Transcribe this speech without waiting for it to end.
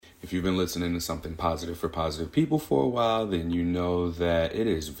if you've been listening to Something Positive for Positive People for a while, then you know that it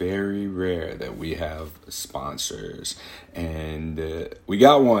is very rare that we have sponsors. And we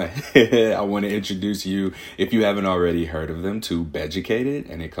got one. I want to introduce you, if you haven't already heard of them, to Beducated,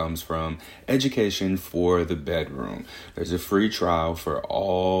 and it comes from Education for the Bedroom. There's a free trial for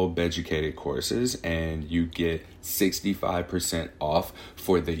all Beducated courses, and you get 65% off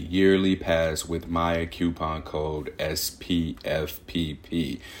for the yearly pass with my coupon code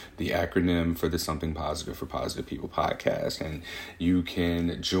SPFPP, the acronym for the Something Positive for Positive People podcast. And you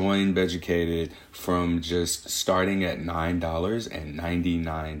can join Beducated from just starting at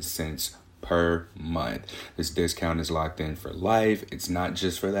 $9.99 per month. This discount is locked in for life. It's not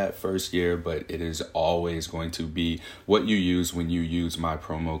just for that first year, but it is always going to be what you use when you use my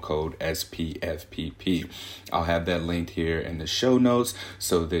promo code SPFPP. I'll have that linked here in the show notes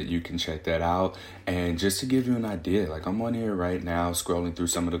so that you can check that out. And just to give you an idea, like I'm on here right now scrolling through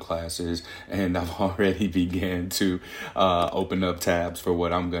some of the classes, and I've already began to open up tabs for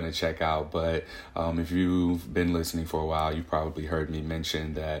what I'm going to check out. But if you've been listening for a while, you probably heard me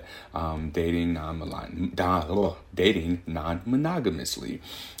mention that dating non-monogamously.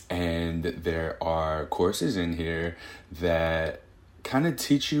 And there are courses in here that kind of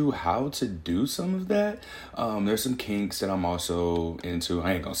teach you how to do some of that. There's some kinks that I'm also into.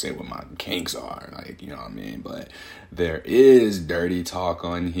 I ain't gonna say what my kinks are, like, you know what I mean, but there is dirty talk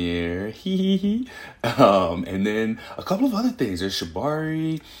on here. And then a couple of other things. There's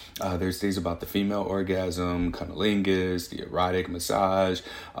shibari. There's things about the female orgasm, cunnilingus, the erotic massage.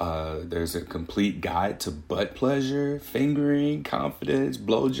 There's a complete guide to butt pleasure, fingering, confidence,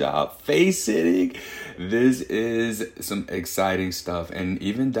 blowjob, face sitting. This is some exciting stuff. And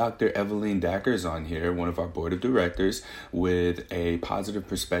even Dr. Evelyn Dacker's on here, one of our board of directors, with a positive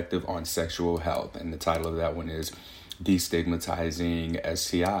perspective on sexual health. And the title of that one is Destigmatizing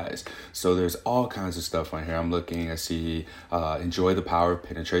STIs. So there's all kinds of stuff on here. I'm looking, I see enjoy the power of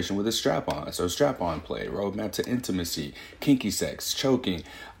penetration with a strap-on. So strap-on play, roadmap to intimacy, kinky sex, choking.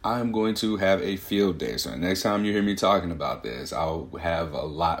 I'm going to have a field day. So next time you hear me talking about this, I'll have a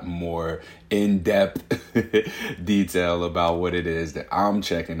lot more in-depth detail about what it is that I'm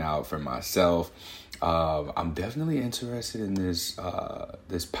checking out for myself. I'm definitely interested in this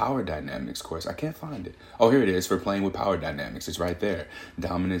power dynamics course. I can't find it. Oh, here it is, for playing with power dynamics. It's right there.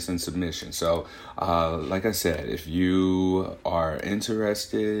 Dominance and submission. So, like I said, if you are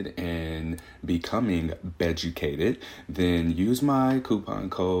interested in becoming Beducated, then use my coupon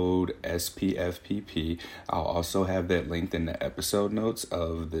code SPFPP. I'll also have that linked in the episode notes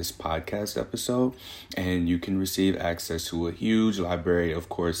of this podcast episode, and you can receive access to a huge library of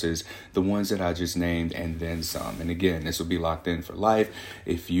courses, the ones that I just named, and then some. And again, this will be locked in for life.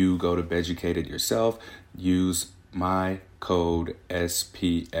 If you go to Beducated yourself, use my code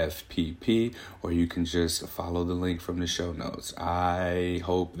SPFPP, or you can just follow the link from the show notes. I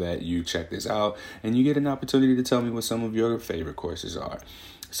hope that you check this out and you get an opportunity to tell me what some of your favorite courses are.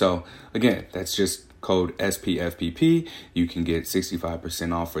 So again, that's just code SPFPP. You can get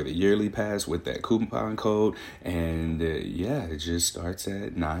 65% off for the yearly pass with that coupon code. And it just starts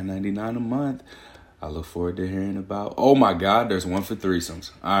at $9.99 a month. I look forward to hearing about. Oh my God, there's one for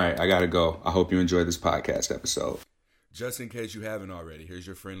threesomes. All right, I gotta go. I hope you enjoy this podcast episode. Just in case you haven't already, here's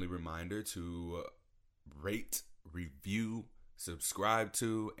your friendly reminder to rate, review, subscribe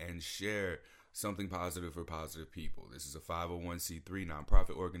to, and share Something Positive for Positive People. This is a 501c3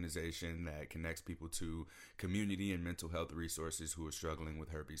 nonprofit organization that connects people to community and mental health resources who are struggling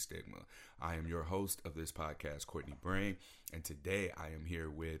with herpes stigma. I am your host of this podcast, Courtney Brain, and today I am here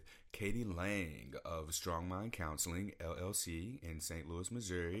with Katie Lang of Strong Mind Counseling, LLC in St. Louis,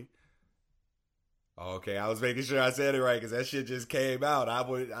 Missouri. Okay, I was making sure I said it right because that shit just came out. I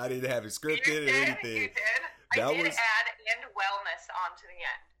didn't have it scripted or anything. You did. I did add "and wellness" onto the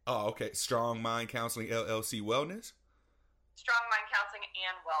end. Oh, okay. Strong Mind Counseling, LLC Wellness? Strong Mind Counseling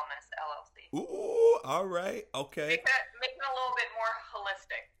and Wellness, LLC. Ooh, all right. Okay. Make it a little bit more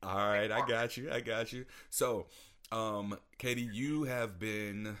holistic. All right, I got you. So, Katie, you have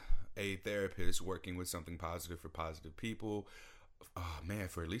been a therapist working with Something Positive for Positive People,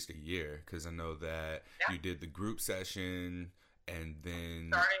 for at least a year, because I know that you did the group session, and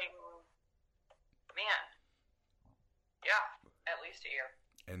then... at least a year.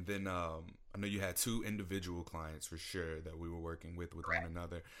 And then I know you had 2 individual clients for sure that we were working with one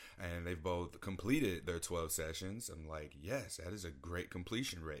another, and they've both completed their 12 sessions. I'm like, yes, that is a great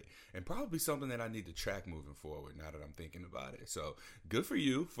completion rate, and probably something that I need to track moving forward now that I'm thinking about it. So good for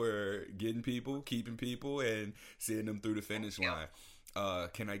you for getting people, keeping people, and seeing them through the finish line.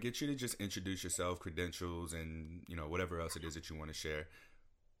 Can I get you to just introduce yourself, credentials, and whatever else it is that you want to share?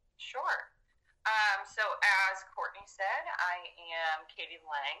 Sure. So as Courtney said, I am Katie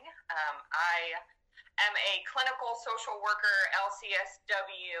Lang. I am a clinical social worker,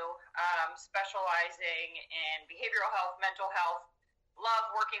 LCSW, specializing in behavioral health, mental health.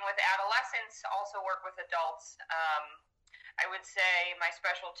 Love working with adolescents, also work with adults. I would say my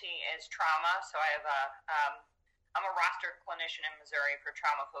specialty is trauma. So I'm a rostered clinician in Missouri for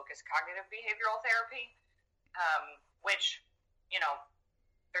trauma-focused cognitive behavioral therapy, which,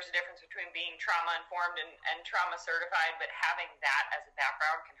 there's a difference between being trauma-informed and trauma-certified, but having that as a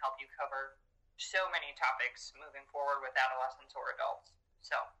background can help you cover so many topics moving forward with adolescents or adults.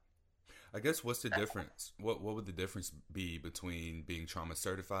 So I guess what's the difference? What would the difference be between being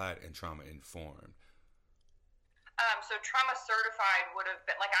trauma-certified and trauma-informed? So trauma-certified would have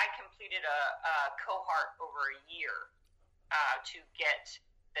been, like, I completed a cohort over a year to get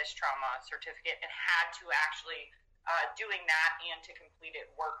this trauma certificate and had to actually doing that and to complete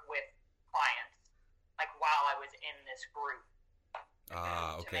it work with clients, like while I was in this group.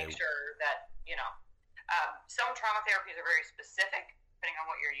 Okay. To make sure that, some trauma therapies are very specific depending on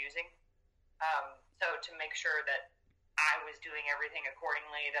what you're using. So to make sure that I was doing everything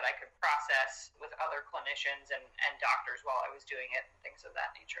accordingly, that I could process with other clinicians and doctors while I was doing it, and things of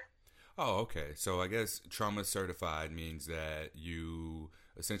that nature. Oh, okay. So I guess trauma certified means that you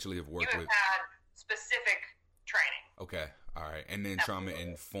essentially have worked with had specific training. Okay. All right. And then Absolutely. trauma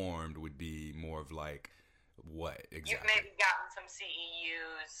informed would be more of like what exactly? You've maybe gotten some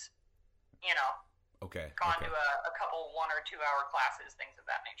CEUs, Okay. gone to a couple 1 or 2 hour classes, things of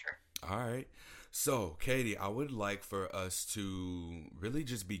that nature. All right. So, Katie, I would like for us to really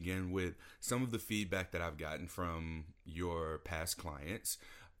just begin with some of the feedback that I've gotten from your past clients.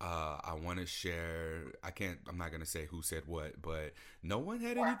 I want to share, I'm not going to say who said what, but no one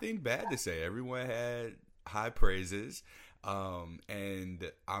had anything bad to say. Everyone had high praises.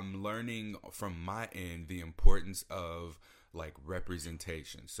 And I'm learning from my end the importance of like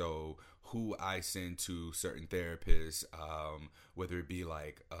representation. So who I send to certain therapists, whether it be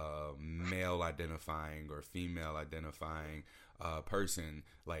like a male identifying or female identifying person,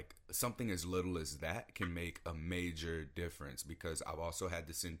 like something as little as that can make a major difference, because I've also had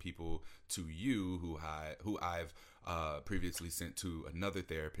to send people to you who I've previously sent to another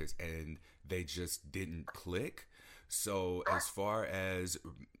therapist and they just didn't click. So as far as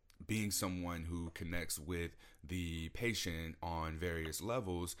being someone who connects with the patient on various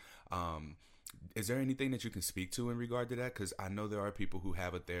levels, is there anything that you can speak to in regard to that? Because I know there are people who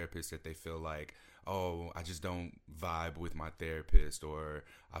have a therapist that they feel like, oh, I just don't vibe with my therapist, or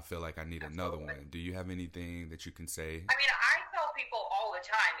I feel like I need another one. Do you have anything that you can say? I mean, I tell people all the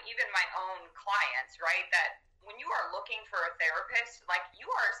time, even my own clients, right, that when you are looking for a therapist, like, you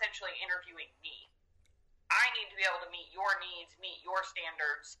are essentially interviewing me. I need to be able to meet your needs, meet your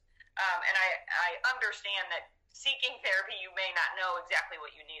standards. And I understand that seeking therapy, you may not know exactly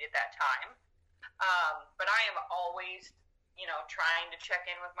what you need at that time. But I am always, trying to check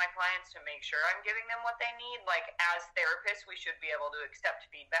in with my clients to make sure I'm giving them what they need. Like, as therapists, we should be able to accept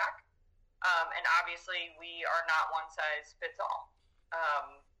feedback. And obviously, we are not one size fits all.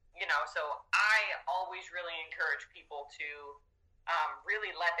 So I always really encourage people to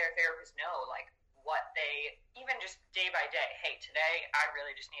really let their therapist know, like, what they, even just day by day, hey, today I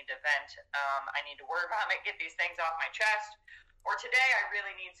really just need to vent. I need to word vomit, get these things off my chest. Or today I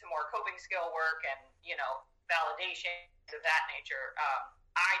really need some more coping skill work and, validation of that nature.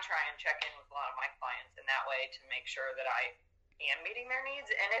 I try and check in with a lot of my clients in that way to make sure that I am meeting their needs.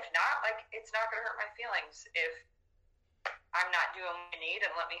 And if not, like, it's not going to hurt my feelings if I'm not doing what I need,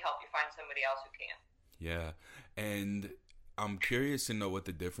 and let me help you find somebody else who can. Yeah. And I'm curious to know what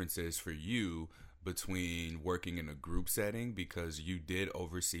the difference is for you between working in a group setting, because you did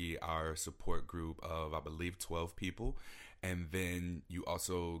oversee our support group of, I believe, 12 people. And then you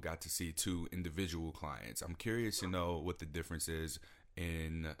also got to see 2 individual clients. I'm curious to know what the difference is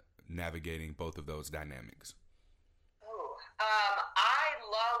in navigating both of those dynamics. Oh, I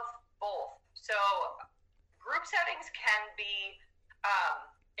love both. So group settings can be,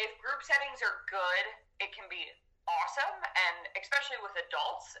 if group settings are good, it can be awesome, and especially with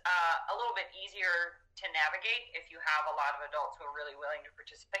adults, a little bit easier to navigate if you have a lot of adults who are really willing to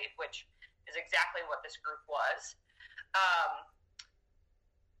participate, which is exactly what this group was.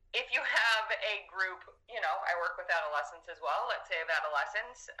 If you have a group, I work with adolescents as well, let's say of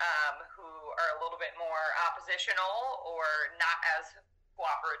adolescents who are a little bit more oppositional or not as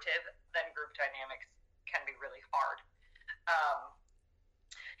cooperative, then group dynamics can be really hard.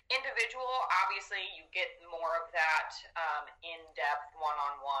 Individual, obviously, you get more of that in-depth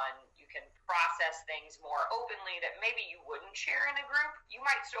one-on-one. You can process things more openly that maybe you wouldn't share in a group. You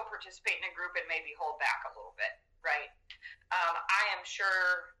might still participate in a group and maybe hold back a little bit, right? I am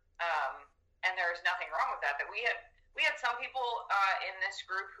sure, and there's nothing wrong with that we had some people in this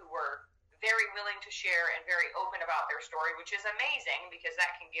group who were very willing to share and very open about their story, which is amazing because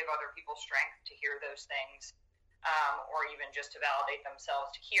that can give other people strength to hear those things. Or even just to validate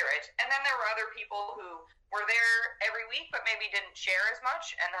themselves to hear it. And then there were other people who were there every week but maybe didn't share as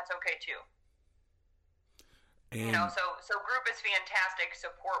much, and that's okay too. And so group is fantastic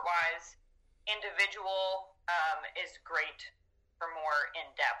support-wise. Individual is great for more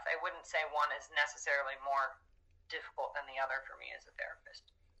in-depth. I wouldn't say one is necessarily more difficult than the other for me as a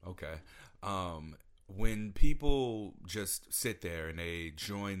therapist. Okay. When people just sit there and they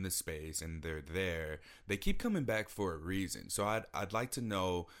join the space and they're there, they keep coming back for a reason. So I'd like to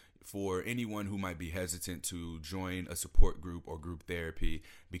know, for anyone who might be hesitant to join a support group or group therapy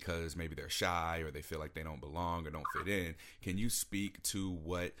because maybe they're shy or they feel like they don't belong or don't fit in, can you speak to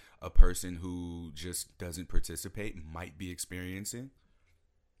what a person who just doesn't participate might be experiencing?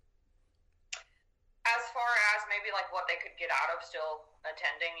 As far as maybe like what they could get out of still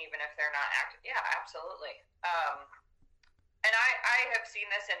attending, even if they're not active, yeah, absolutely. And I have seen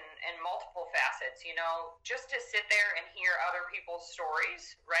this in multiple facets. Just to sit there and hear other people's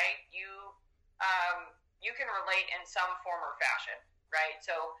stories, right? You can relate in some form or fashion, right?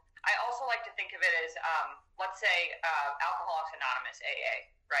 So I also like to think of it as, let's say, Alcoholics Anonymous AA,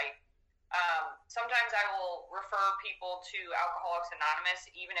 right? Sometimes I will refer people to Alcoholics Anonymous,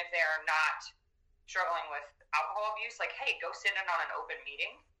 even if they are not struggling with alcohol abuse, like, hey, go sit in on an open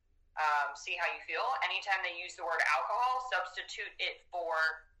meeting, see how you feel. Anytime they use the word alcohol, substitute it for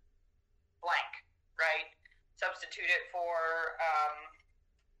blank, right? Substitute it for,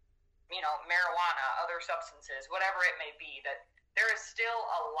 marijuana, other substances, whatever it may be, that there is still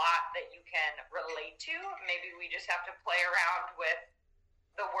a lot that you can relate to. Maybe we just have to play around with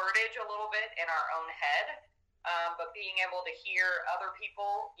the wordage a little bit in our own head. But being able to hear other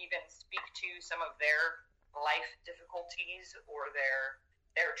people even speak to some of their life difficulties or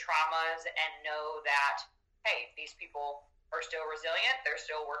their traumas and know that, hey, these people are still resilient, they're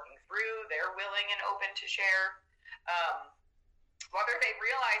still working through, they're willing and open to share. Whether they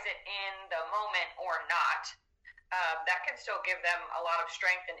realize it in the moment or not, that can still give them a lot of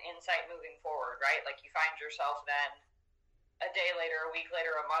strength and insight moving forward, right? Like you find yourself then a day later, a week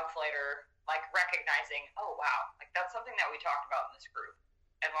later, a month later, like recognizing, oh, wow, like that's something that we talked about in this group.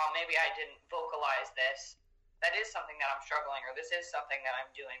 And while maybe I didn't vocalize this, that is something that I'm struggling, or this is something that I'm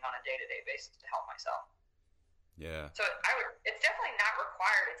doing on a day-to-day basis to help myself. Yeah. So it's definitely not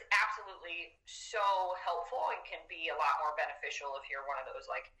required. It's absolutely so helpful and can be a lot more beneficial if you're one of those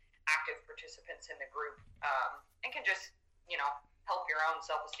like active participants in the group, and can just, help your own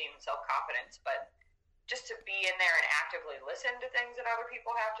self-esteem and self-confidence. But just to be in there and actively listen to things that other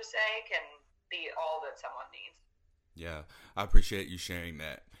people have to say can be all that someone needs. Yeah, I appreciate you sharing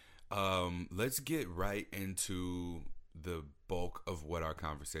that. Let's get right into the bulk of what our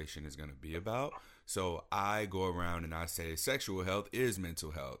conversation is going to be about. So I go around and I say sexual health is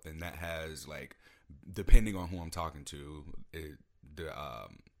mental health, and that has, like, depending on who I'm talking to,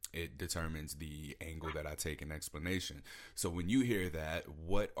 it determines the angle that I take in explanation. So when you hear that,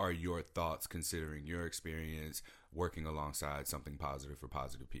 what are your thoughts considering your experience working alongside something positive for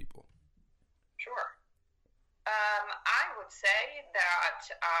positive people? Sure. I would say that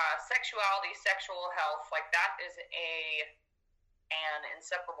sexuality, sexual health, like that is an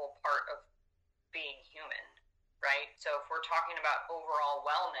inseparable part of being human, right? So if we're talking about overall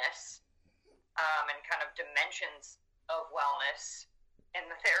wellness, and kind of dimensions of wellness in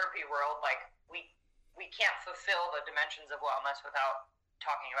the therapy world, like we can't fulfill the dimensions of wellness without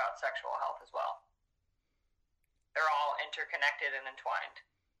talking about sexual health as well. They're all interconnected and entwined.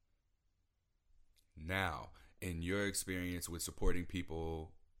 Now, in your experience with supporting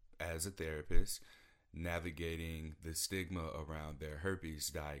people as a therapist, navigating the stigma around their herpes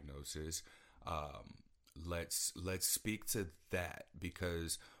diagnosis, let's speak to that,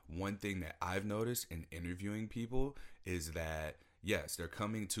 because one thing that I've noticed in interviewing people is that yes, they're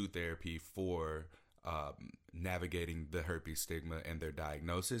coming to therapy for navigating the herpes stigma and their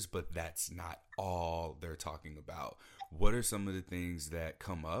diagnosis, but that's not all they're talking about. What are some of the things that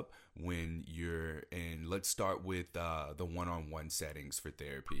come up when you're in, let's start with the one-on-one settings for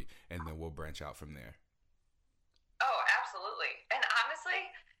therapy, and then we'll branch out from there. Oh, absolutely. And honestly,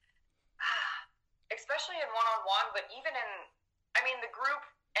 especially in one-on-one, but even in, the group,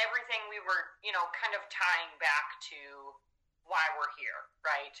 everything we were, kind of tying back to why we're here,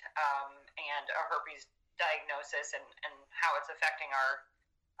 right? And a herpes diagnosis and how it's affecting our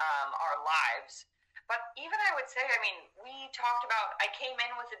lives. But even I would say, I mean, we talked about, I came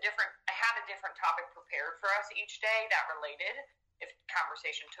in with I had a different topic prepared for us each day that related. If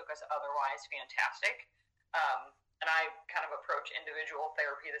conversation took us otherwise, fantastic. And I kind of approach individual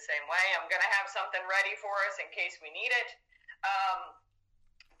therapy the same way. I'm going to have something ready for us in case we need it.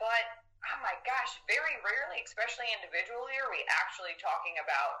 But, oh my gosh, very rarely, especially individually, are we actually talking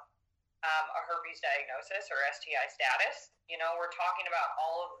about a herpes diagnosis or STI status. You know, we're talking about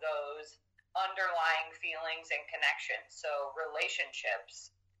all of those underlying feelings and connections. So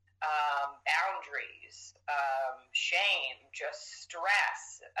relationships, boundaries, shame, just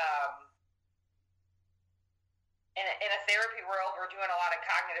stress. In a therapy world, we're doing a lot of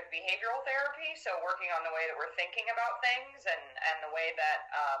cognitive behavioral therapy, so working on the way that we're thinking about things and the way that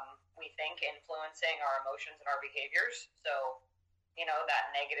we think influencing our emotions and our behaviors. So, you know,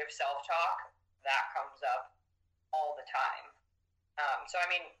 that negative self-talk, that comes up all the time. So, I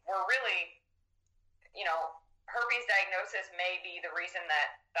mean, we're really, you know, herpes diagnosis may be the reason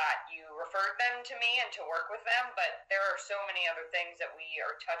that you referred them to me and to work with them, but there are so many other things that we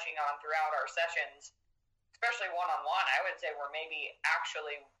are touching on throughout our sessions, especially one-on-one. I would say we're maybe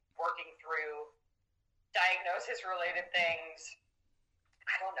actually working through diagnosis-related things,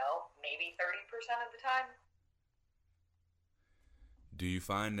 I don't know, maybe 30% of the time. Do you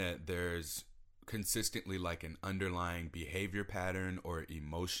find that there's consistently like an underlying behavior pattern or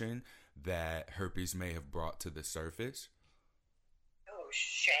emotion that herpes may have brought to the surface? Oh,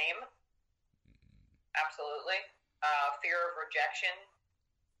 shame. Absolutely. Fear of rejection.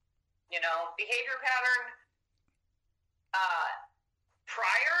 You know, behavior pattern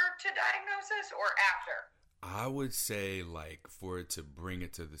prior to diagnosis or after? I would say like for it to bring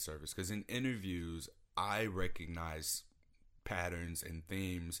it to the surface, because in interviews I recognize patterns and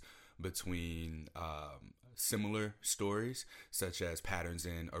themes between similar stories, such as patterns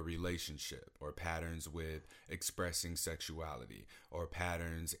in a relationship or patterns with expressing sexuality or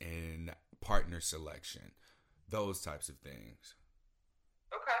patterns in partner selection, those types of things.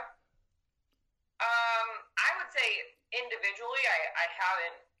 Okay. I would say individually, I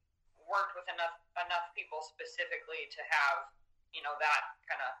haven't worked with enough people specifically to have, you know, that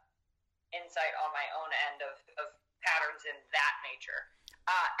kind of insight on my own end of patterns in that nature.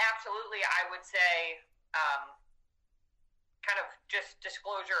 Absolutely, I would say kind of just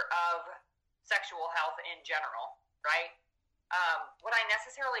disclosure of sexual health in general, right? Would I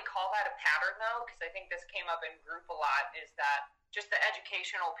necessarily call that a pattern, though? Because I think this came up in group a lot, is that just the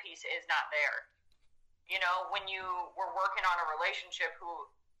educational piece is not there. You know, when you were working on a relationship, who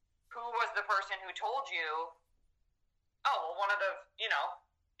was the person who told you, oh, well, one of the, you know,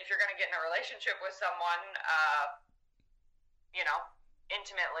 if you're going to get in a relationship with someone, you know,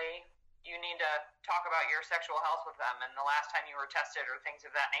 intimately, you need to talk about your sexual health with them and the last time you were tested or things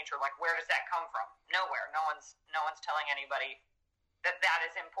of that nature. Like, where does that come from? Nowhere. No one's telling anybody that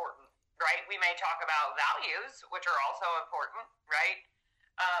is important, right? We may talk about values, which are also important, right?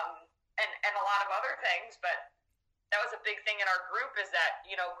 And a lot of other things, but that was a big thing in our group, is that,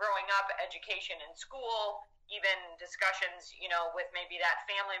 you know, growing up, education in school, even discussions, you know, with maybe that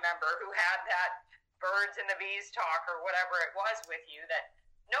family member who had that birds and the bees talk or whatever it was with you, that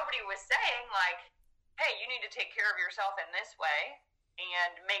nobody was saying, like, hey, you need to take care of yourself in this way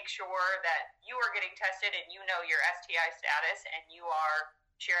and make sure that you are getting tested and you know your STI status and you are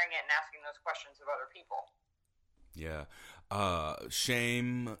sharing it and asking those questions of other people. Yeah.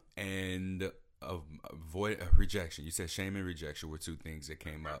 Shame and rejection. You said shame and rejection were two things that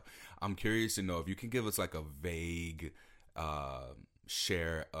came up. I'm curious to know if you can give us like a vague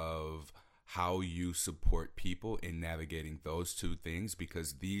share of how you support people in navigating those two things,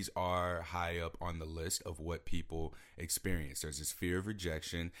 because these are high up on the list of what people experience. There's this fear of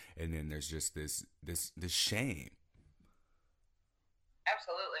rejection, and then there's just this shame.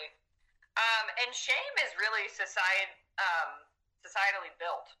 Absolutely. And shame is really societally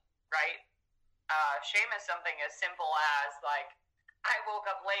built, right? Shame is something as simple as, like, I woke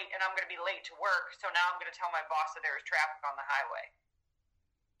up late and I'm going to be late to work, so now I'm going to tell my boss that there's traffic on the highway.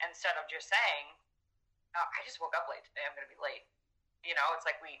 Instead of just saying, oh, I just woke up late today, I'm going to be late. You know, it's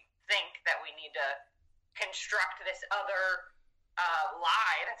like we think that we need to construct this other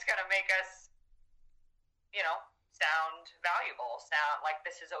lie that's going to make us, you know, sound valuable, sound like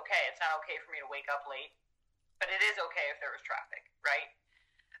this is okay. It's not okay for me to wake up late, but it is okay if there was traffic, right?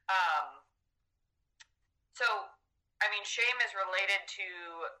 So, I mean, shame is related to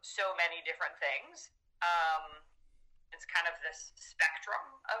so many different things. It's kind of this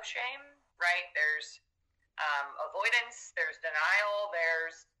spectrum of shame, right? There's avoidance, there's denial,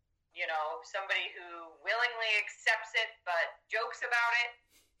 there's, somebody who willingly accepts it but jokes about it,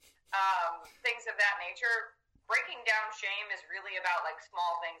 things of that nature. Breaking down shame is really about like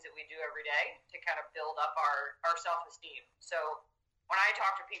small things that we do every day to kind of build up our self-esteem. So when I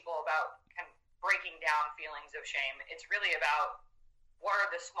talk to people about kind of breaking down feelings of shame, it's really about what are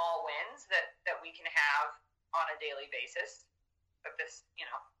the small wins that we can have on a daily basis. But this,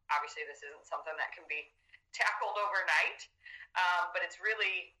 obviously this isn't something that can be tackled overnight. But it's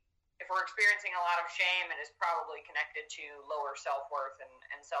really, if we're experiencing a lot of shame, it is probably connected to lower self-worth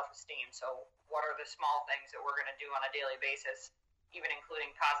and self-esteem. So what are the small things that we're going to do on a daily basis, even including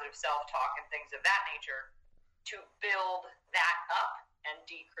positive self-talk and things of that nature, to build that up and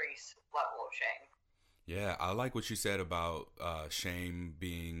decrease level of shame? Yeah, I like what you said about shame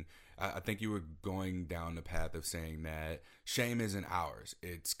being, I think you were going down the path of saying that shame isn't ours.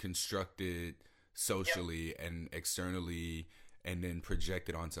 It's constructed socially and externally and then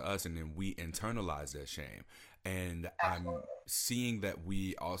projected onto us, and then we internalize that shame. And Absolutely. I'm seeing that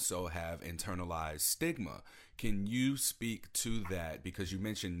we also have internalized stigma. Can you speak to that? Because you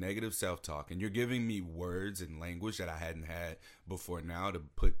mentioned negative self-talk, and you're giving me words and language that I hadn't had before now to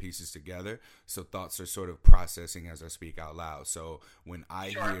put pieces together. So thoughts are sort of processing as I speak out loud. So when I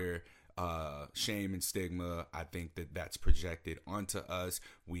hear shame and stigma, I think that that's projected onto us.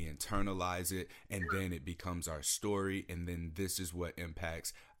 We internalize it, and then it becomes our story. And then this is what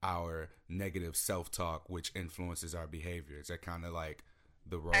impacts our negative self-talk, which influences our behavior. Is that kind of like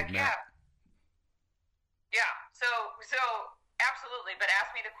the roadmap? Yeah. So absolutely. But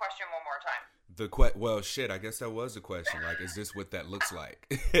ask me the question one more time. Well, shit. I guess that was the question. Like, is this what that looks like?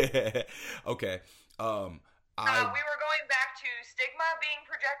 Okay. We were going back to stigma being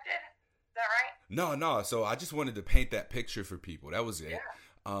projected. Is that right? No. So I just wanted to paint that picture for people. That was it.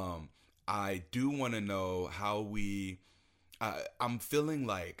 Yeah. I do want to know how I'm feeling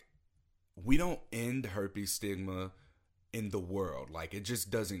like we don't end herpes stigma in the world. Like, it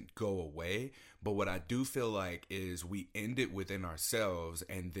just doesn't go away. But what I do feel like is we end it within ourselves,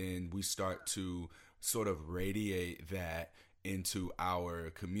 and then we start to sort of radiate that into our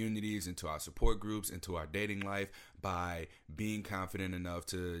communities, into our support groups, into our dating life by being confident enough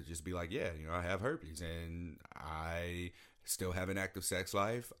to just be like, yeah, I have herpes and I still have an active sex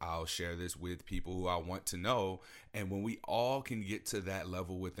life. I'll share this with people who I want to know. And when we all can get to that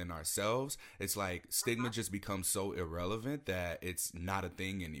level within ourselves, it's like stigma just becomes so irrelevant that it's not a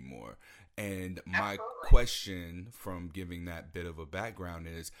thing anymore. And my question from giving that bit of a background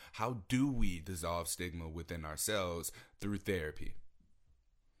is, how do we dissolve stigma within ourselves through therapy?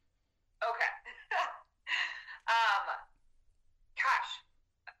 Okay. Gosh,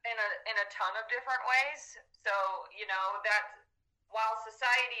 in a ton of different ways. So, that while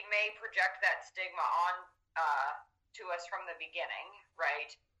society may project that stigma on to us from the beginning,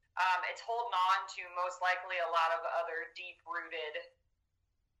 right? It's holding on to most likely a lot of other deep-rooted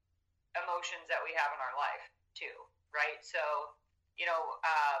emotions that we have in our life too, right? So,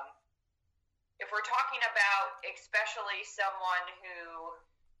 if we're talking about especially someone who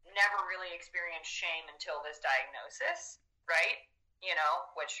never really experienced shame until this diagnosis, right?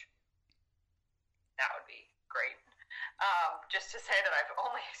 Which that would be great. Just to say that I've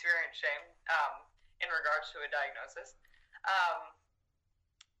only experienced shame in regards to a diagnosis.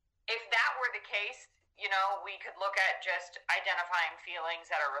 If that were the case, we could look at just identifying feelings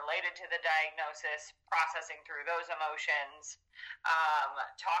that are related to the diagnosis, processing through those emotions,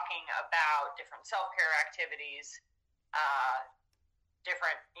 talking about different self-care activities,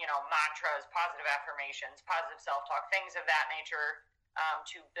 different, mantras, positive affirmations, positive self-talk, things of that nature,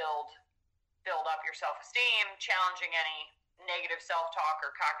 to build up your self-esteem, challenging any negative self-talk or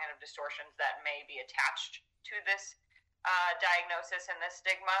cognitive distortions that may be attached to this diagnosis and this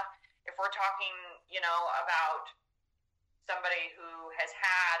stigma. If we're talking, about somebody who has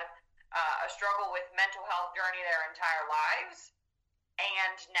had a struggle with mental health journey their entire lives,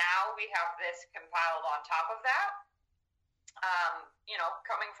 and now we have this compiled on top of that,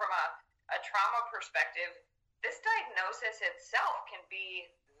 coming from a trauma perspective, this diagnosis itself can be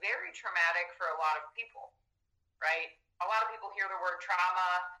very traumatic for a lot of people, right? A lot of people hear the word trauma,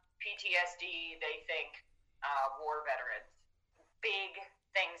 PTSD, they think war veterans, big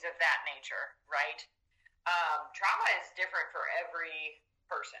things of that nature, right? Trauma is different for every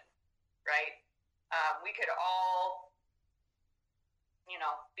person, right? We could all,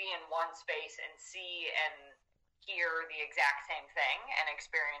 be in one space and see and hear the exact same thing and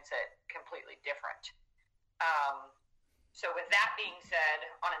experience it completely different. So with that being said,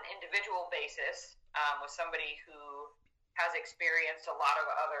 on an individual basis, with somebody who has experienced a lot of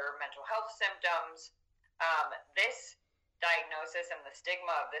other mental health symptoms, This diagnosis and the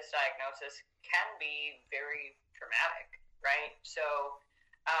stigma of this diagnosis can be very traumatic, right? So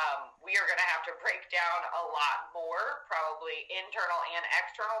we are going to have to break down a lot more, probably internal and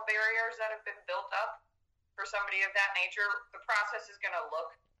external barriers that have been built up for somebody of that nature. The process is going to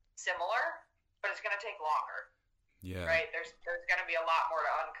look similar, but it's going to take longer. Yeah. Right? There's going to be a lot more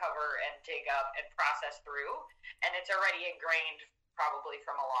to uncover and dig up and process through, and it's already ingrained probably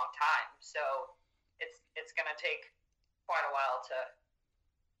from a long time. So it's going to take quite a while to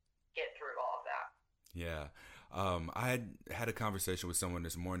get through all of that. Yeah. I had a conversation with someone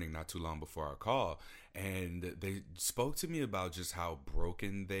this morning, not too long before our call, and they spoke to me about just how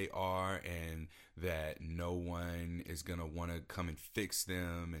broken they are and that no one is going to want to come and fix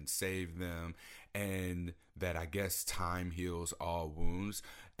them and save them, and that I guess time heals all wounds.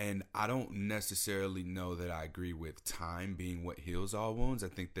 And I don't necessarily know that I agree with time being what heals all wounds. I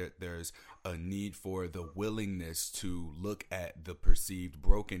think that there's a need for the willingness to look at the perceived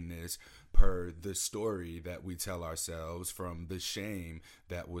brokenness per the story that we tell ourselves, from the shame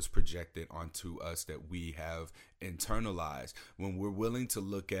that was projected onto us that we have internalized. When we're willing to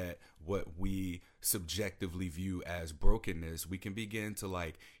look at what we subjectively view as brokenness, we can begin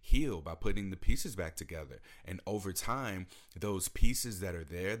to heal by putting the pieces back together. And over time, those pieces that are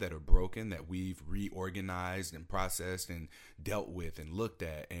there, that are broken, that we've reorganized and processed and dealt with and looked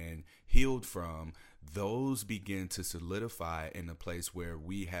at and healed from, those begin to solidify in a place where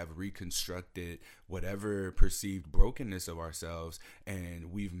we have reconstructed whatever perceived brokenness of ourselves,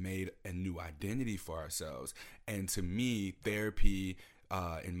 and we've made a new identity for ourselves. And to me, therapy,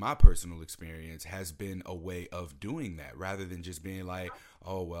 in my personal experience, has been a way of doing that, rather than just being like,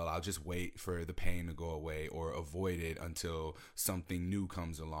 oh, well, I'll just wait for the pain to go away or avoid it until something new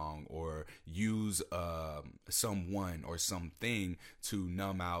comes along, or use someone or something to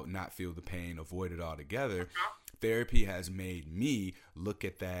numb out, not feel the pain, avoid it altogether. Therapy has made me look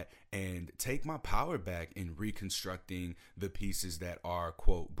at that and take my power back in reconstructing the pieces that are,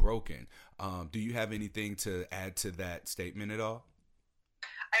 quote, broken. Do you have anything to add to that statement at all?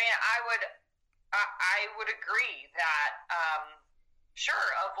 I mean, I would agree that, sure,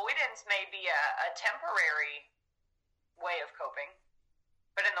 avoidance may be a temporary way of coping,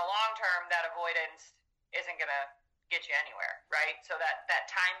 but in the long term, that avoidance isn't going to get you anywhere, right? So that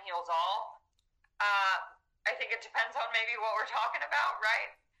time heals all. I think it depends on maybe what we're talking about,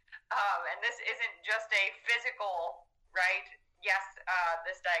 right? And this isn't just a physical, right? Yes,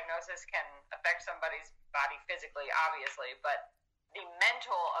 this diagnosis can affect somebody's body physically, obviously, but the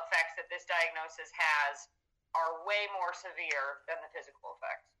mental effects that this diagnosis has are way more severe than the physical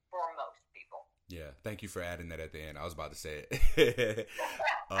effects for most people. Yeah, thank you for adding that at the end. I was about to say it.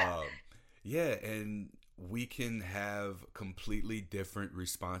 Yeah, and we can have completely different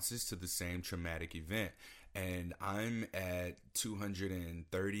responses to the same traumatic event. And I'm at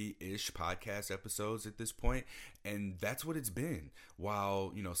 230-ish podcast episodes at this point, and that's what it's been.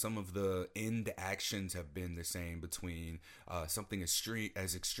 While, some of the end actions have been the same between something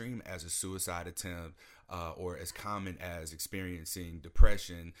as extreme as a suicide attempt, or as common as experiencing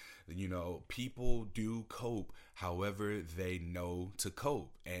depression, people do cope however they know to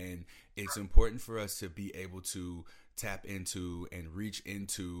cope. And it's important for us to be able to tap into and reach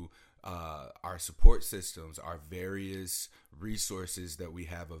into our support systems, our various resources that we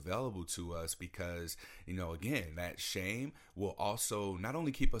have available to us, because, again, that shame will also not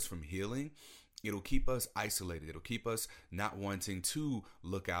only keep us from healing, it'll keep us isolated. It'll keep us not wanting to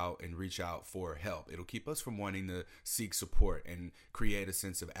look out and reach out for help. It'll keep us from wanting to seek support and create a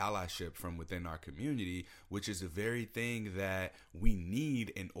sense of allyship from within our community, which is the very thing that we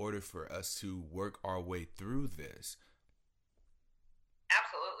need in order for us to work our way through this.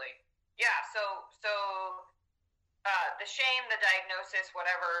 Absolutely. Yeah, so the shame, the diagnosis,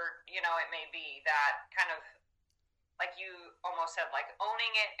 whatever, it may be, that kind of, like you almost said, like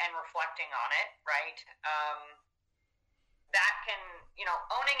owning it and reflecting on it, right? That can,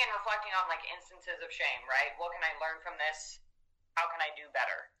 owning and reflecting on like instances of shame, right? What can I learn from this? How can I do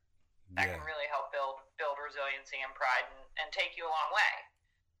better? That can really help build resiliency and pride and take you a long way.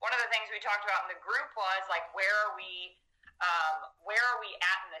 One of the things we talked about in the group was like, where are we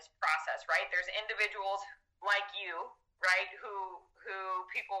at in this process, right? There's individuals like you, right, who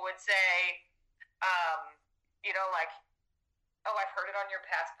people would say, like, oh, I've heard it on your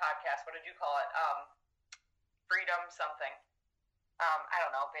past podcast. What did you call it? Freedom something. I don't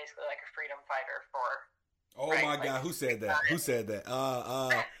know, basically like a freedom fighter for. Oh, right? My God, who said that? Who said that?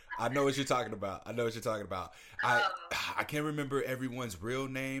 I know what you're talking about. I can't remember everyone's real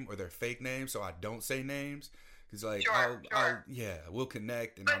name or their fake name, so I don't say names. Because, like, sure. we'll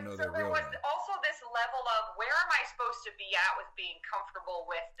connect, and I know so they're real. There was also this level of supposed to be at with being comfortable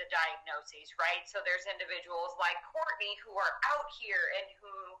with the diagnoses, right? So there's individuals like Courtney who are out here and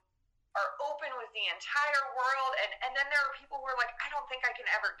who are open with the entire world, and then there are people who are like, I don't think I can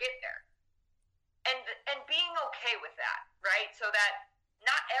ever get there. And being okay with that, right? So that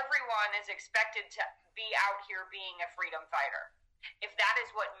not everyone is expected to be out here being a freedom fighter. If that is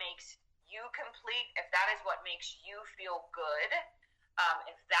what makes you complete, if that is what makes you feel good,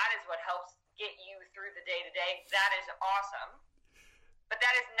 if that is what helps get you through the day-to-day, that is awesome. But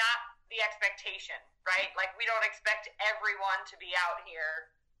that is not the expectation, right? Like, we don't expect everyone to be out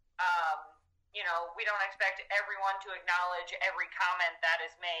here. We don't expect everyone to acknowledge every comment that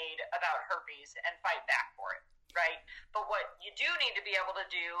is made about herpes and fight back for it, right? But what you do need to be able to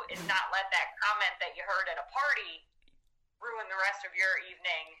do is not let that comment that you heard at a party ruin the rest of your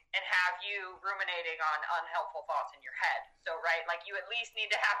evening and have you ruminating on unhelpful thoughts in your head. So, right, like, you at least need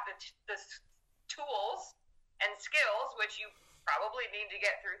to have the tools and skills, which you probably need to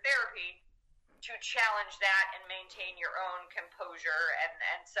get through therapy, to challenge that and maintain your own composure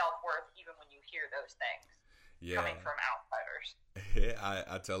and self-worth even when you hear those things coming from outsiders. Yeah,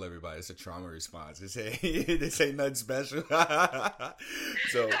 I tell everybody it's a trauma response. This ain't nothing special.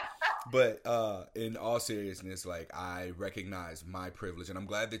 So, but in all seriousness, like, I recognize my privilege, and I'm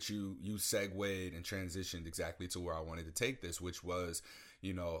glad that you segued and transitioned exactly to where I wanted to take this, which was,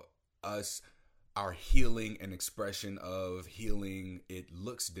 our healing and expression of healing. It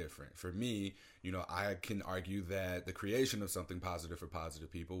looks different. For me, I can argue that the creation of something positive for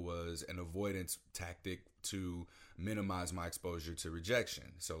positive people was an avoidance tactic to minimize my exposure to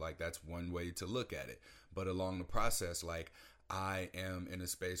rejection. So, like, that's one way to look at it. But along the process, like, I am in a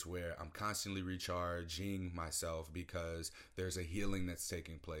space where I'm constantly recharging myself because there's a healing that's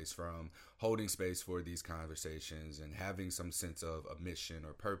taking place from holding space for these conversations and having some sense of a mission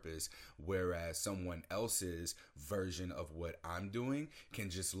or purpose, whereas someone else's version of what I'm doing can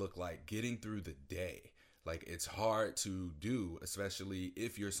just look like getting through the day. Like, it's hard to do, especially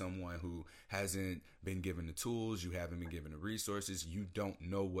if you're someone who hasn't been given the tools, you haven't been given the resources, you don't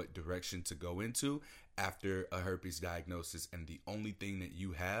know what direction to go into after a herpes diagnosis, and the only thing that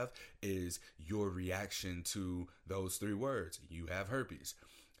you have is your reaction to those 3 words. You have herpes.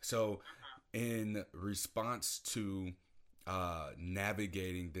 So in response to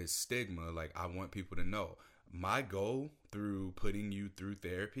navigating this stigma, like, I want people to know, my goal through putting you through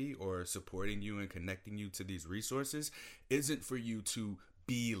therapy or supporting you and connecting you to these resources isn't for you to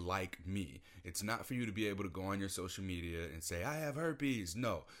be like me. It's not for you to be able to go on your social media and say, I have herpes.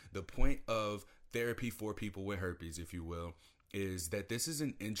 No, the point of therapy for people with herpes, if you will, is that this is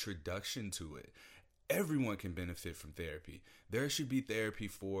an introduction to it. Everyone can benefit from therapy. There should be therapy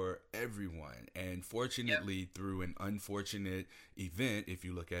for everyone. And fortunately, through an unfortunate event, if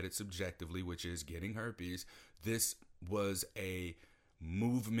you look at it subjectively, which is getting herpes, this was a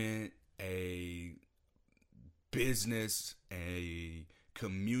movement, a business, a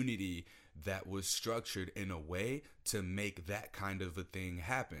community that was structured in a way to make that kind of a thing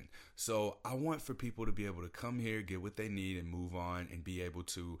happen. So I want for people to be able to come here, get what they need, and move on, and be able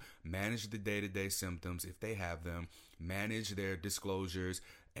to manage the day-to-day symptoms if they have them, manage their disclosures,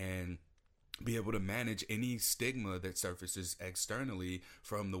 and be able to manage any stigma that surfaces externally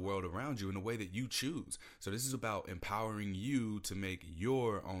from the world around you in a way that you choose. So this is about empowering you to make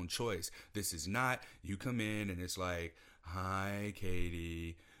your own choice. This is not you come in and it's like, hi,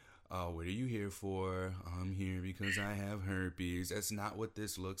 Katie. What are you here for? I'm here because I have herpes. That's not what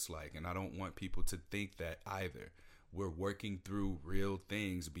this looks like. And I don't want people to think that either. We're working through real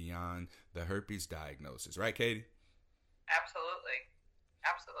things beyond the herpes diagnosis. Right, Katie? Absolutely.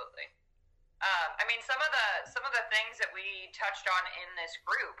 Absolutely. I mean, some of the things that we touched on in this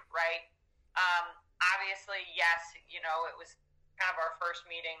group, right? Obviously, yes, it was kind of our first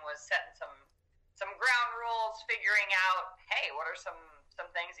meeting was setting some ground rules, figuring out, hey, what are some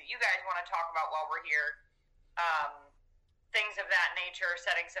things that you guys want to talk about while we're here, things of that nature,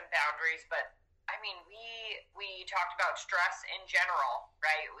 setting some boundaries. But I mean, we talked about stress in general,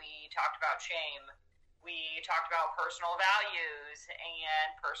 right? We talked about shame. We talked about personal values and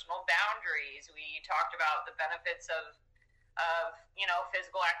personal boundaries. We talked about the benefits of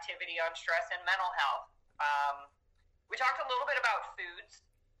physical activity on stress and mental health. We talked a little bit about foods,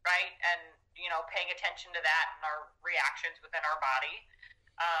 right? And paying attention to that and our reactions within our body.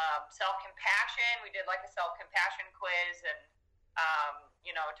 Self-compassion, we did like a self-compassion quiz and,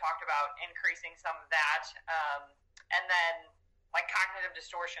 talked about increasing some of that. And then like cognitive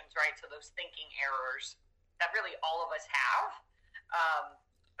distortions, right? So those thinking errors that really all of us have.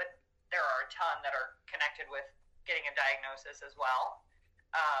 But there are a ton that are connected with getting a diagnosis as well.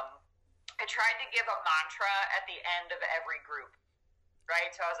 I tried to give a mantra at the end of every group, right?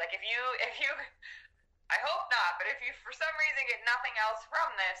 So I was like, if you, I hope not, but if you for some reason get nothing else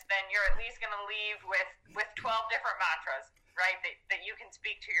from this, then you're at least going to leave with 12 different mantras, right? That you can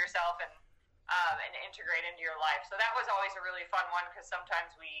speak to yourself and integrate into your life. So that was always a really fun one, because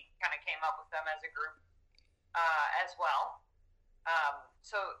sometimes we kind of came up with them as a group as well.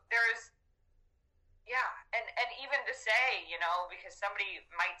 So there's, yeah, and even to say, you know, because somebody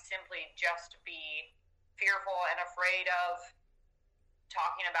might simply just be fearful and afraid of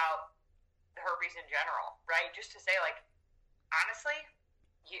talking about the herpes in general, right? Just to say, like, honestly,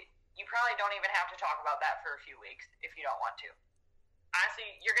 you probably don't even have to talk about that for a few weeks if you don't want to. Honestly,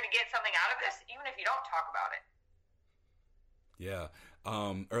 you're going to get something out of this even if you don't talk about it. Yeah.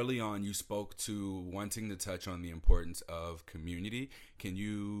 Early on, you spoke to wanting to touch on the importance of community. Can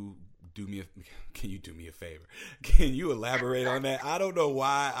you do me a favor? Can you elaborate on that? I don't know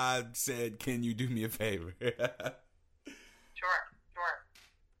why I said, "Can you do me a favor?" Sure.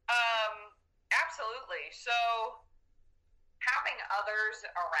 Absolutely. So having others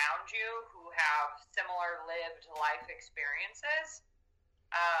around you who have similar lived life experiences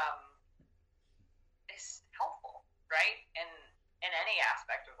is helpful, right? In any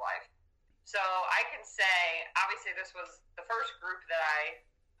aspect of life. So I can say, obviously, this was the first group that I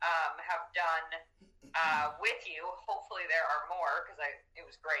have done with you. Hopefully there are more, because it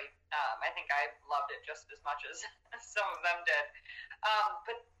was great. I think I loved it just as much as some of them did.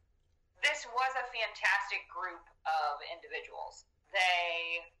 But this was a fantastic group of individuals.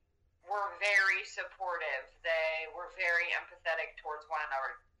 They were very supportive. They were very empathetic towards one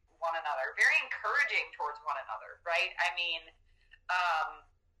another, very encouraging towards one another, right? I mean,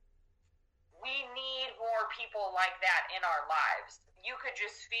 we need more people like that in our lives. You could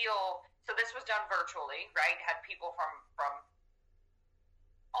just feel, so this was done virtually, right? Had people from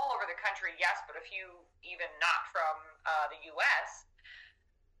all over the country, yes, but a few even not from the U.S.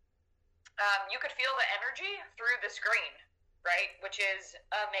 You could feel the energy through the screen, right? Which is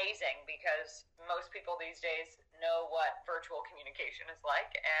amazing, because most people these days know what virtual communication is like,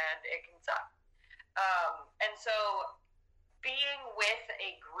 and it can suck. And so being with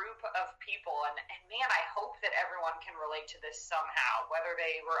a group of people, and man, I hope that everyone can relate to this somehow, whether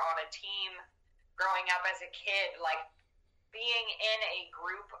they were on a team growing up as a kid, like being in a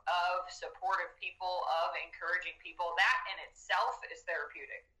group of supportive people, of encouraging people, that in itself is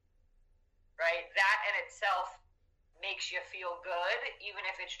therapeutic, right? That in itself makes you feel good, even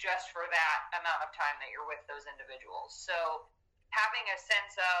if it's just for that amount of time that you're with those individuals. So having a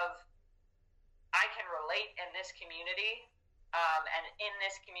sense of, I can relate in this community, and in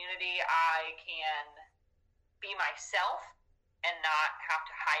this community I can be myself and not have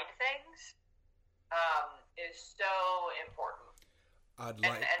to hide things, is so important.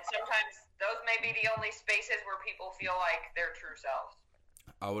 And sometimes those may be the only spaces where people feel like their true selves.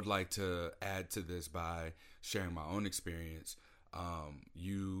 I would like to add to this by sharing my own experience.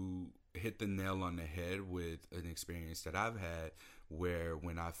 You hit the nail on the head with an experience that I've had, where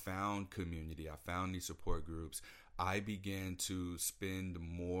when I found community, I found these support groups, I began to spend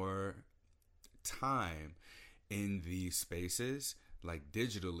more time in these spaces, like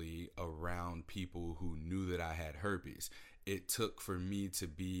digitally, around people who knew that I had herpes. It took for me to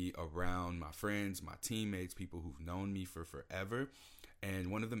be around my friends, my teammates, people who've known me for forever.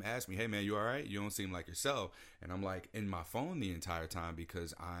 And one of them asked me, "Hey man, you all right? You don't seem like yourself." And I'm like in my phone the entire time,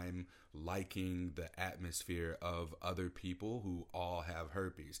 because I'm liking the atmosphere of other people who all have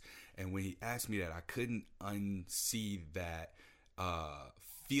herpes. And when he asked me that, I couldn't unsee that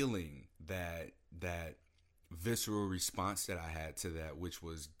feeling, that visceral response that I had to that, which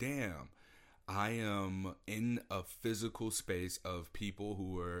was, damn, I am in a physical space of people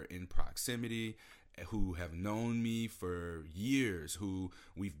who are in proximity, who have known me for years, who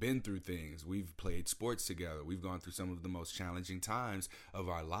we've been through things. We've played sports together. We've gone through some of the most challenging times of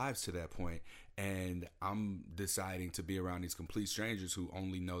our lives to that point. And I'm deciding to be around these complete strangers who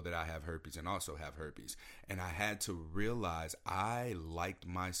only know that I have herpes and also have herpes. And I had to realize I liked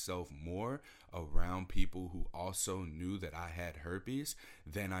myself more around people who also knew that I had herpes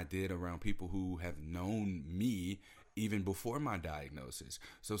than I did around people who have known me even before my diagnosis.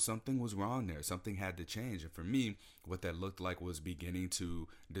 So something was wrong there. Something had to change. And for me, what that looked like was beginning to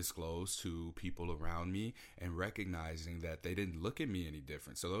disclose to people around me and recognizing that they didn't look at me any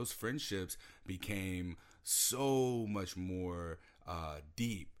different. So those friendships became so much more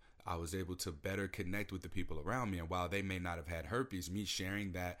deep. I was able to better connect with the people around me. And while they may not have had herpes, me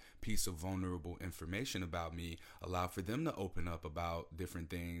sharing that piece of vulnerable information about me allowed for them to open up about different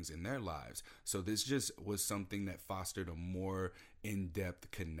things in their lives. So this just was something that fostered a more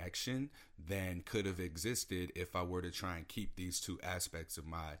in-depth connection than could have existed if I were to try and keep these two aspects of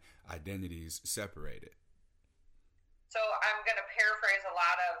my identities separated. So I'm going to paraphrase a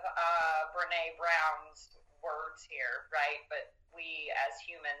lot of Brene Brown's words here, right? But we as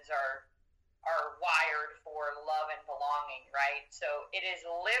humans are wired for love and belonging, right? So it is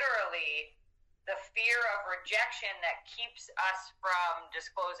literally the fear of rejection that keeps us from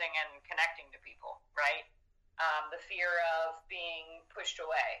disclosing and connecting to people, right? The fear of being pushed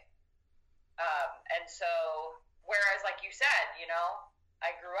away. And so, whereas like you said, you know,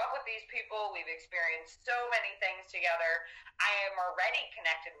 I grew up with these people. We've experienced so many things together. I am already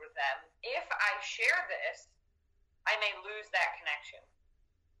connected with them. If I share this, I may lose that connection,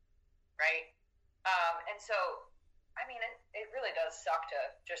 right? And so, I mean, it really does suck to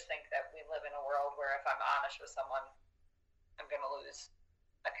just think that we live in a world where if I'm honest with someone, I'm going to lose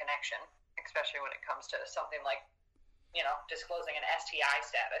a connection, especially when it comes to something like, you know, disclosing an STI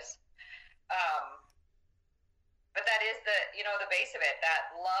status. But that is the base of it,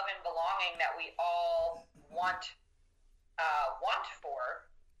 that love and belonging that we all want for.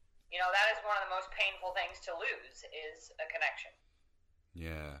 You know, that is one of the most painful things to lose is a connection.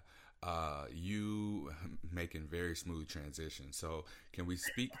 Yeah. You making very smooth transition. So can we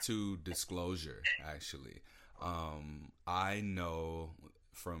speak to disclosure, actually? I know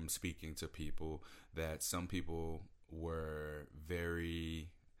from speaking to people that some people were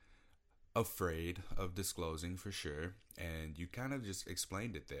very afraid of disclosing, for sure, and you kind of just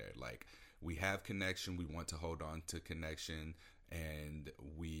explained it there. Like, we have connection, we want to hold on to connection, and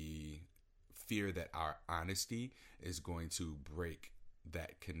we fear that our honesty is going to break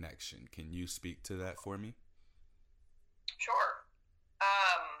that connection. Can you speak to that for me? Sure.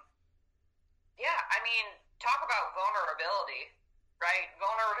 Yeah, I mean, talk about vulnerability, right?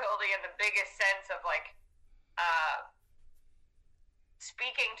 Vulnerability in the biggest sense of like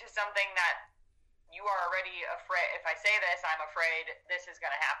speaking to something that you are already afraid. If I say this, I'm afraid this is going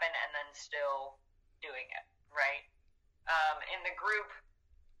to happen, and then still doing it, right? In the group,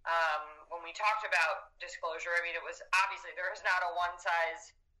 when we talked about disclosure, I mean, it was obviously there is not a one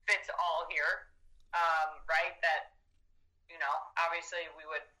size fits all here, right? That, you know, obviously we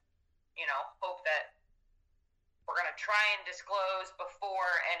would, you know, hope that we're going to try and disclose before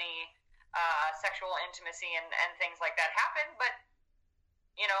any sexual intimacy and things like that happen, but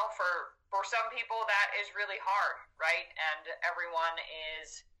you know, for some people that is really hard, right? And everyone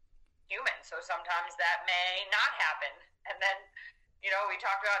is human, so sometimes that may not happen. And then, you know, we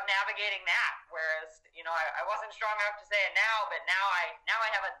talked about navigating that. Whereas, you know, I wasn't strong enough to say it now, but now I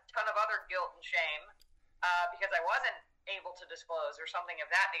have a ton of other guilt and shame because I wasn't able to disclose or something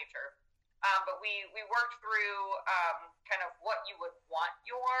of that nature. But we worked through kind of what you would want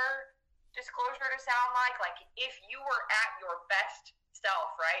your disclosure to sound like. Like if you were at your best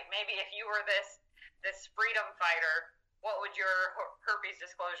self, right? Maybe if you were this freedom fighter, what would your herpes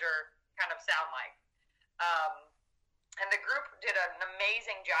disclosure kind of sound like? And the group did an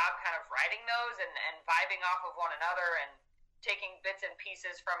amazing job kind of writing those and vibing off of one another and taking bits and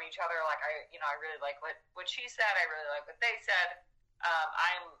pieces from each other. Like I really like what she said. I really like what they said.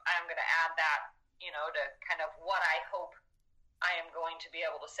 I'm going to add that, you know, to kind of what I hope I am going to be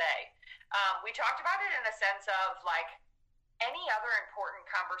able to say. We talked about it in the sense of like, any other important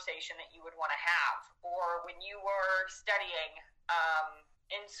conversation that you would want to have, or when you were studying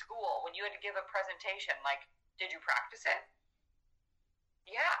in school, when you had to give a presentation, like, did you practice it?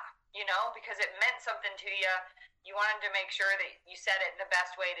 Yeah, you know, because it meant something to you. You wanted to make sure that you said it in the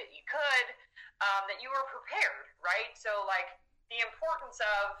best way that you could, that you were prepared, right? So, like, the importance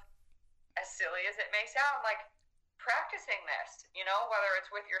of, as silly as it may sound, like, practicing this, you know, whether it's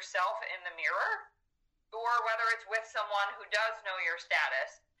with yourself in the mirror, or whether it's with someone who does know your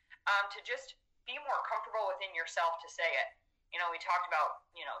status, to just be more comfortable within yourself to say it. You know, we talked about,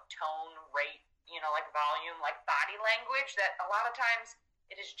 you know, tone, rate, you know, like volume, like body language, that a lot of times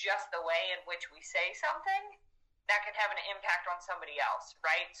it is just the way in which we say something that can have an impact on somebody else,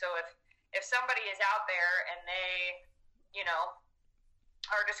 right? So if somebody is out there and they, you know,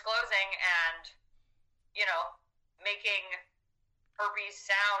 are disclosing and, you know, making herpes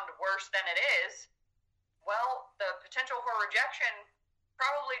sound worse than it is, well, the potential for rejection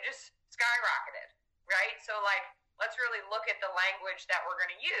probably just skyrocketed, right? So, like, let's really look at the language that we're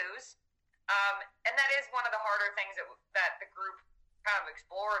going to use. And that is one of the harder things that the group kind of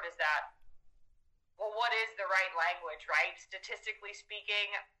explored is that, well, what is the right language, right? Statistically speaking,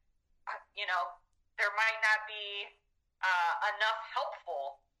 there might not be enough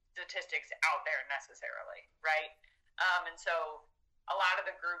helpful statistics out there necessarily, right? And so a lot of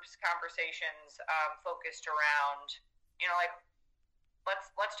the group's conversations focused around, like,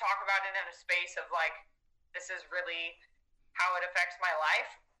 let's talk about it in a space of like, this is really how it affects my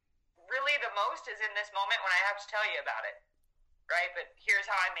life. Really, the most is in this moment when I have to tell you about it, right? But here's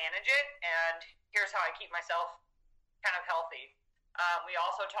how I manage it, and here's how I keep myself kind of healthy. We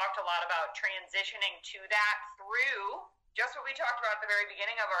also talked a lot about transitioning to that through just what we talked about at the very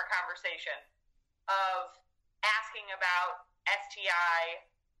beginning of our conversation of asking about STI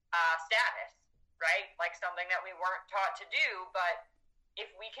status, right? Like something that we weren't taught to do, but if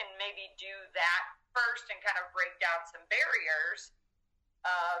we can maybe do that first and kind of break down some barriers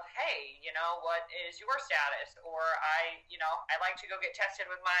of, hey, what is your status? Or I like to go get tested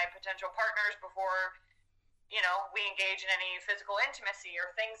with my potential partners before, we engage in any physical intimacy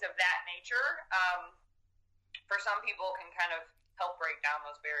or things of that nature. For some people can kind of help break down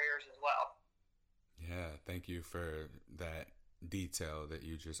those barriers as well. Yeah, thank you for that detail that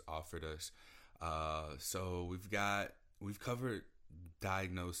you just offered us. So we've covered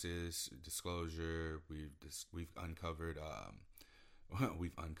diagnosis, disclosure. We've uncovered.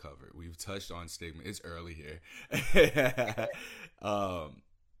 We've touched on stigma. It's early here,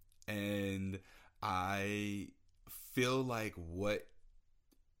 and I feel like what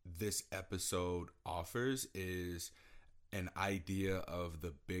this episode offers is an idea of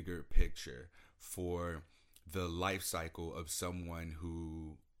the bigger picture for the life cycle of someone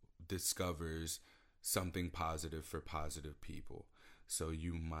who discovers something positive for positive people. So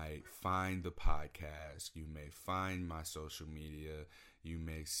you might find the podcast, you may find my social media, you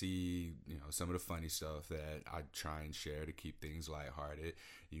may see, some of the funny stuff that I try and share to keep things lighthearted.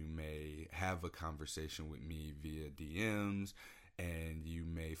 You may have a conversation with me via DMs, and you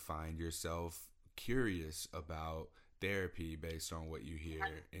may find yourself curious about therapy based on what you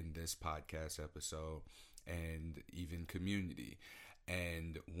hear in this podcast episode and even community.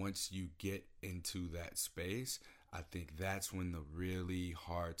 And once you get into that space, I think that's when the really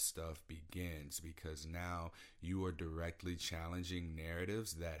hard stuff begins, because now you are directly challenging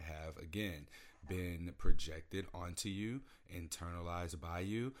narratives that have, again, been projected onto you, internalized by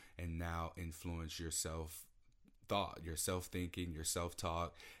you, and now influence your self-thought, your self-thinking, your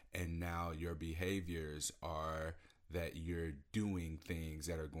self-talk, and now your behaviors are that you're doing things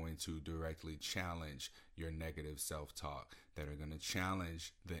that are going to directly challenge your negative self-talk, that are going to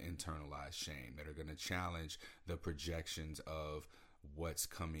challenge the internalized shame, that are going to challenge the projections of what's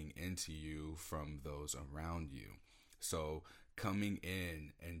coming into you from those around you. So coming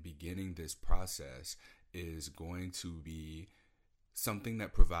in and beginning this process is going to be something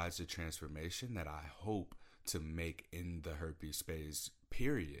that provides a transformation that I hope to make in the herpes space,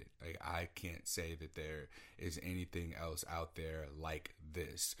 period. Like, I can't say that there is anything else out there like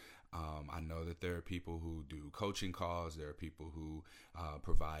this. I know that there are people who do coaching calls. There are people who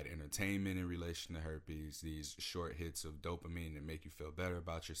provide entertainment in relation to herpes, these short hits of dopamine that make you feel better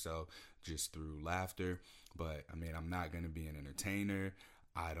about yourself just through laughter. But I mean, I'm not going to be an entertainer.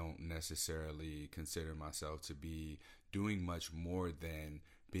 I don't necessarily consider myself to be doing much more than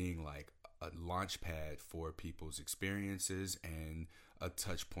being like a launch pad for people's experiences and a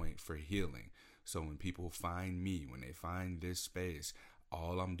touch point for healing. So when people find me, when they find this space,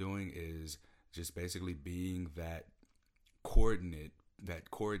 all I'm doing is just basically being that coordinate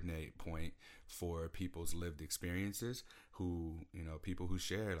point for people's lived experiences, who, people who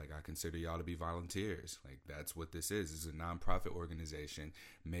share, like, I consider y'all to be volunteers. Like, that's what this is. It's a nonprofit organization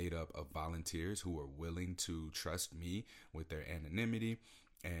made up of volunteers who are willing to trust me with their anonymity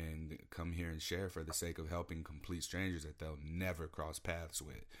and come here and share for the sake of helping complete strangers that they'll never cross paths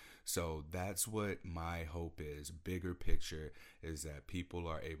with. So that's what my hope is. Bigger picture is that people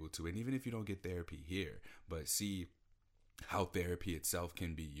are able to, and even if you don't get therapy here, but see how therapy itself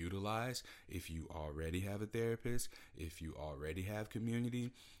can be utilized. If you already have a therapist, if you already have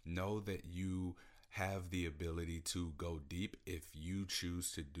community, know that you have the ability to go deep if you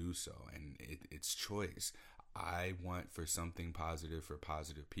choose to do so, and it's choice. I want for something positive for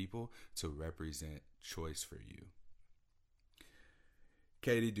positive people to represent choice for you.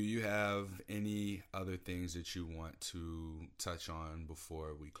 Katie, do you have any other things that you want to touch on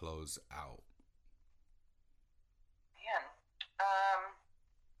before we close out?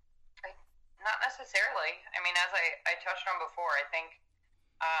 Not necessarily. I mean, as I touched on before, I think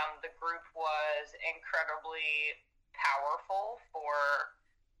the group was incredibly powerful for,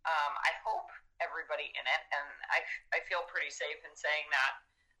 I hope, everybody in it. And I feel pretty safe in saying that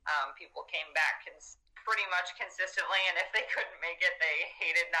people came back pretty much consistently, and if they couldn't make it, they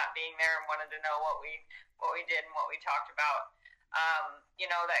hated not being there and wanted to know what we did and what we talked about.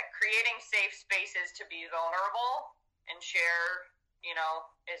 That creating safe spaces to be vulnerable and share,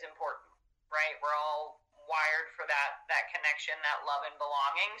 is important, right? We're all wired for that connection, that love and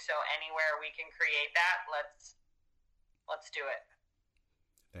belonging. So anywhere we can create that, let's do it.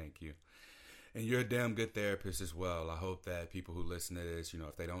 Thank you. And you're a damn good therapist as well. I hope that people who listen to this,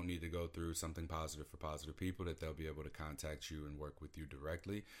 if they don't need to go through something positive for positive people, that they'll be able to contact you and work with you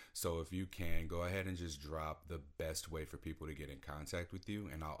directly. So if you can, go ahead and just drop the best way for people to get in contact with you,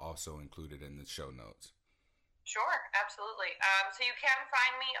 and I'll also include it in the show notes. Sure, absolutely. So you can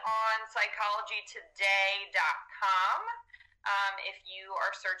find me on psychologytoday.com if you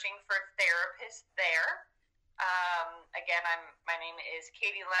are searching for therapists there. Again, my name is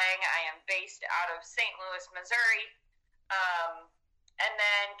Katie Lang. I am based out of St. Louis, Missouri. And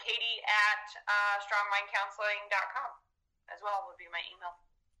then Katie at strongmindcounseling.com as well would be my email.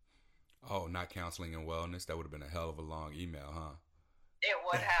 Oh, not counseling and wellness. That would have been a hell of a long email, huh? It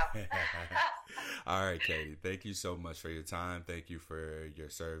would have. All right, Katie. Thank you so much for your time. Thank you for your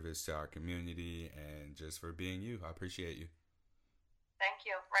service to our community and just for being you. I appreciate you. Thank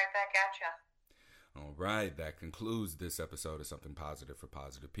you. Right back at you. All right, that concludes this episode of Something Positive for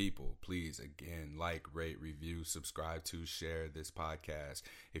Positive People. Please, again, like, rate, review, subscribe to, share this podcast.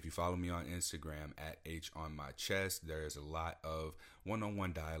 If you follow me on Instagram at HOnMyChest, there's a lot of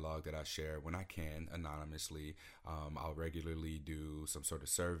one-on-one dialogue that I share when I can anonymously. I'll regularly do some sort of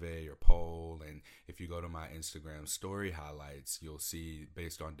survey or poll, and if you go to my Instagram story highlights, you'll see,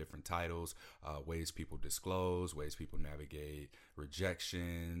 based on different titles, ways people disclose, ways people navigate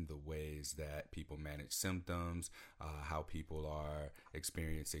rejection, the ways that people manage symptoms, how people are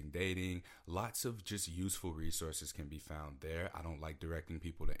experiencing dating. Lots of just useful resources can be found there. I don't like directing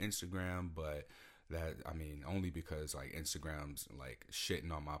people to Instagram, but only because like Instagram's like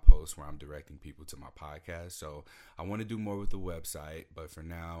shitting on my posts where I'm directing people to my podcast. So I want to do more with the website, but for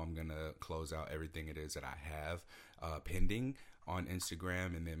now I'm going to close out everything it is that I have pending on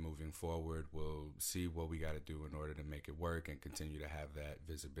Instagram, and then moving forward we'll see what we got to do in order to make it work and continue to have that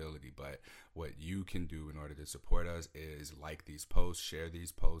visibility. But what you can do in order to support us is like these posts, share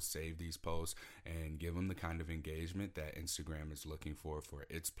these posts, save these posts, and give them the kind of engagement that Instagram is looking for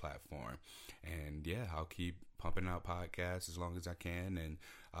its platform. And yeah, I'll keep pumping out podcasts as long as I can, and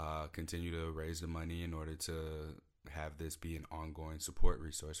continue to raise the money in order to have this be an ongoing support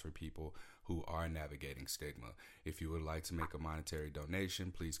resource for people who are navigating stigma. If you would like to make a monetary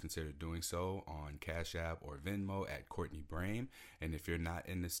donation, please consider doing so on Cash App or Venmo at Courtney Brame. And if you're not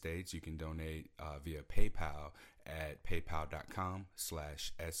in the States, you can donate via PayPal at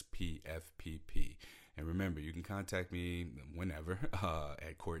paypal.com/SPFPP. And remember, you can contact me whenever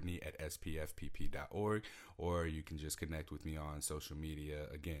at Courtney@spfpp.org, or you can just connect with me on social media,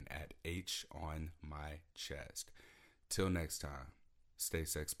 again, at HOnMyChest. Till next time, stay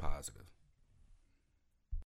sex positive.